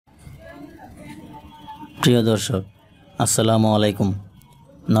প্রিয় দর্শক, আসসালামু আলাইকুম।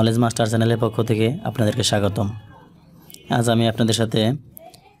 নলেজ মাস্টার চ্যানেলের পক্ষ থেকে আপনাদেরকে স্বাগতম। আজ আমি আপনাদের সাথে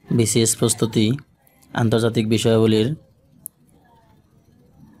বিসিএস প্রস্তুতি আন্তর্জাতিক বিষয়াবলীর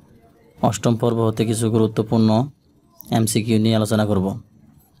অষ্টম পর্ব হতে কিছু গুরুত্বপূর্ণ এমসিকিউ নিয়ে আলোচনা করব।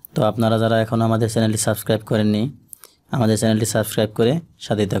 তো আপনারা যারা এখনও আমাদের চ্যানেলটি সাবস্ক্রাইব করেননি, আমাদের চ্যানেলটি সাবস্ক্রাইব করে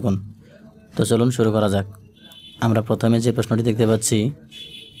সাথেই থাকুন। তো চলুন শুরু করা যাক। আমরা প্রথমে যে প্রশ্নটি দেখতে পাচ্ছি,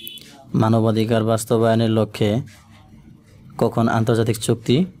 মানবাধিকার বাস্তবায়নের লক্ষ্যে কখন আন্তর্জাতিক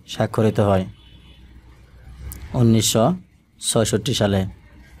চুক্তি স্বাক্ষরিত হয়? 1966 সালে।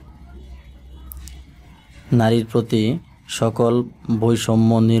 নারীর প্রতি সকল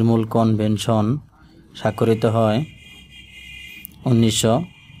বৈষম্য নির্মূল কনভেনশন স্বাক্ষরিত হয়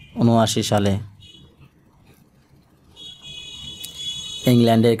 1979 সালে।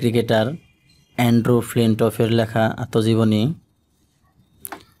 ইংল্যান্ডের ক্রিকেটার অ্যান্ড্রু ফ্লিনটফের লেখা আত্মজীবনী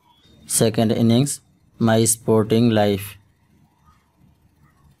সেকেন্ড ইনিংস মাই স্পোর্টিং লাইফ।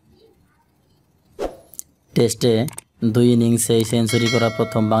 টেস্টে 2 ইনিংসেই সেঞ্চুরি করা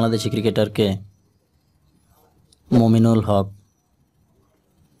প্রথম বাংলাদেশি ক্রিকেটারকে? মমিনুল হক।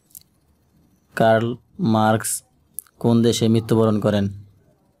 কার্ল মার্কস কোন দেশে মৃত্যুবরণ করেন?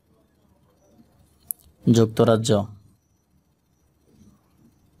 যুক্তরাজ্য।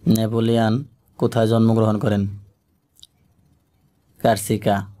 নেপোলিয়ান কোথায় জন্মগ্রহণ করেন?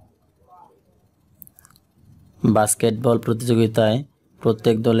 কার্সিকা। বাস্কেটবল প্রতিযোগিতায়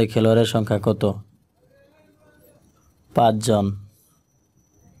প্রত্যেক দলে খেলোয়াড়ের সংখ্যা কত? 5 জন।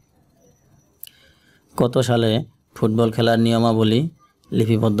 কত সালে ফুটবল খেলার নিয়মাবলী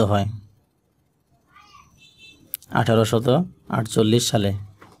লিপিবদ্ধ হয়? 1848 সালে।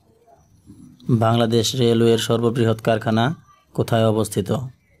 বাংলাদেশ রেলওয়ের সর্ববৃহৎ কারখানা কোথায় অবস্থিত?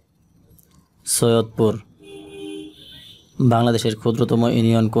 সৈয়দপুর। বাংলাদেশের ক্ষুদ্রতম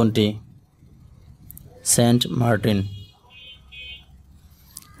ইউনিয়ন কোনটি? Saint Martin.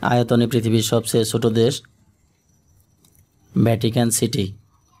 আয়তনে পৃথিবীর সবচেয়ে ছোট দেশ? Vatican city.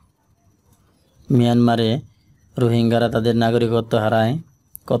 মিয়ানমারে রোহিঙ্গারা তাদের নাগরিকত্ব হারায়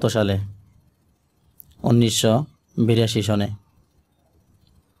কত সালে? 1982 সনে।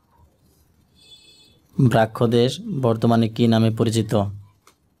 ব্রাহ্মদেশ বর্তমানে কী নামে পরিচিত?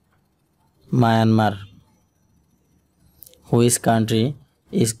 Myanmar. Which country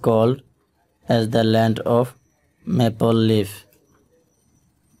is called as the land of maple leaf?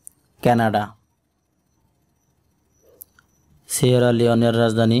 Canada. Sierra লিওনের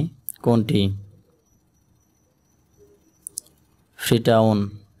রাজধানী কোনটি? ফ্রিটাউন।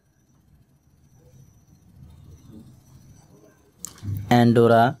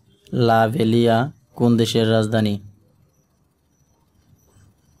 অ্যান্ডোরা লা ভেলিয়া কোন দেশের রাজধানী?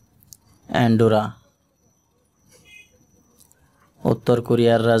 অ্যান্ডোরা। উত্তর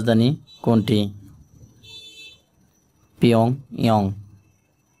কোরিয়ার রাজধানী কোনটি? পিয়ংইয়ং।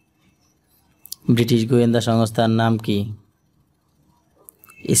 ব্রিটিশ গোয়েন্দা সংস্থার নাম কি?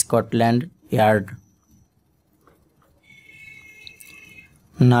 Scotland yard.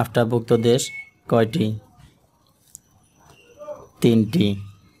 নাফটাভুক্ত দেশ কয়টি? 3টি।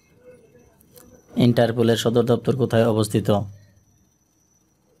 ইন্টারপোলের সদর দপ্তর কোথায় অবস্থিত?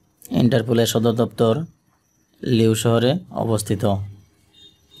 ইন্টারপোলের সদর দপ্তর লিও শহরে অবস্থিত।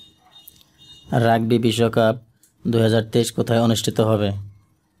 রাগবি বিশ্বকাপ 2023 কোথায় অনুষ্ঠিত হবে?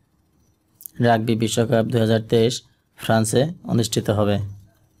 রাগবি বিশ্বকাপ 2023 ফ্রান্সে অনুষ্ঠিত হবে।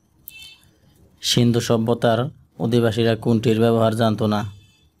 সিন্ধু সভ্যতার অধিবাসীরা কোনটির ব্যবহার জানত না?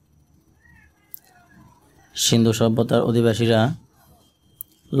 সিন্ধু সভ্যতার অধিবাসীরা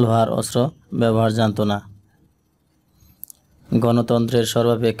লোহার অস্ত্র ব্যবহার জানত না। গণতন্ত্রের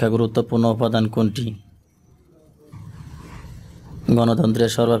সর্বাপেক্ষা গুরুত্বপূর্ণ উপাদান কোনটি?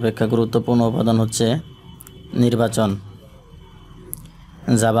 গণতন্ত্রের সর্বাপেক্ষা গুরুত্বপূর্ণ উপাদান হচ্ছে নির্বাচন।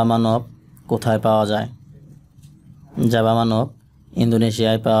 জাভা মানব কোথায় পাওয়া যায়? জাভা মানব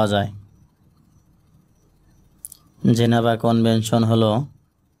ইন্দোনেশিয়ায় পাওয়া যায়। জেনেভা কনভেনশন হল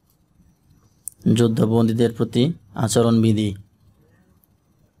যুদ্ধবন্দীদের প্রতি আচরণবিধি।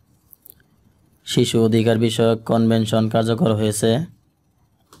 শিশু অধিকার বিষয়ক কনভেনশন কার্যকর হয়েছে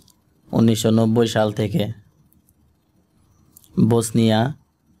 1990 সাল থেকে। বসনিয়া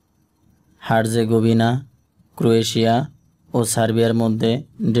হার্জেগোভিনা, ক্রোয়েশিয়া ও সার্বিয়ার মধ্যে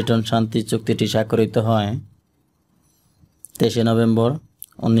ডেটন শান্তি চুক্তিটি স্বাক্ষরিত হয় 23 নভেম্বর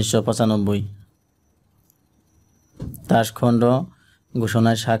 1995। তাশখণ্ড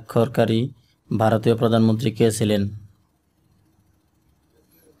ঘোষণায় স্বাক্ষরকারী ভারতীয় প্রধানমন্ত্রী কে ছিলেন?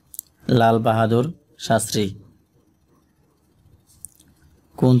 লাল বাহাদুর শাস্ত্রী।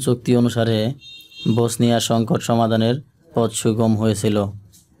 কোন চুক্তি অনুসারে বসনিয়া সংকট সমাধানের পথ সুগম হয়েছিল?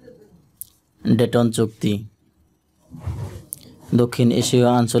 ডেটন চুক্তি। দক্ষিণ এশীয়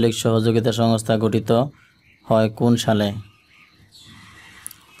আঞ্চলিক সহযোগিতা সংস্থা গঠিত হয় কোন সালে?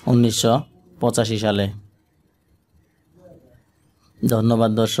 1985 সালে।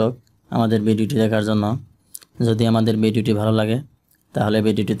 ধন্যবাদ দর্শক আমাদের ভিডিওটি দেখার জন্য। যদি আমাদের ভিডিওটি ভালো লাগে তাহলে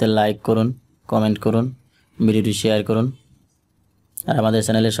ভিডিওটিতে লাইক করুন, কমেন্ট করুন, ভিডিওটি শেয়ার করুন। আর আমাদের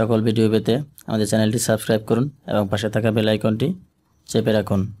চ্যানেলের সকল ভিডিও পেতে আমাদের চ্যানেলটি সাবস্ক্রাইব করুন এবং পাশে থাকা বেল আইকনটি চেপে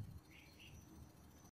রাখুন।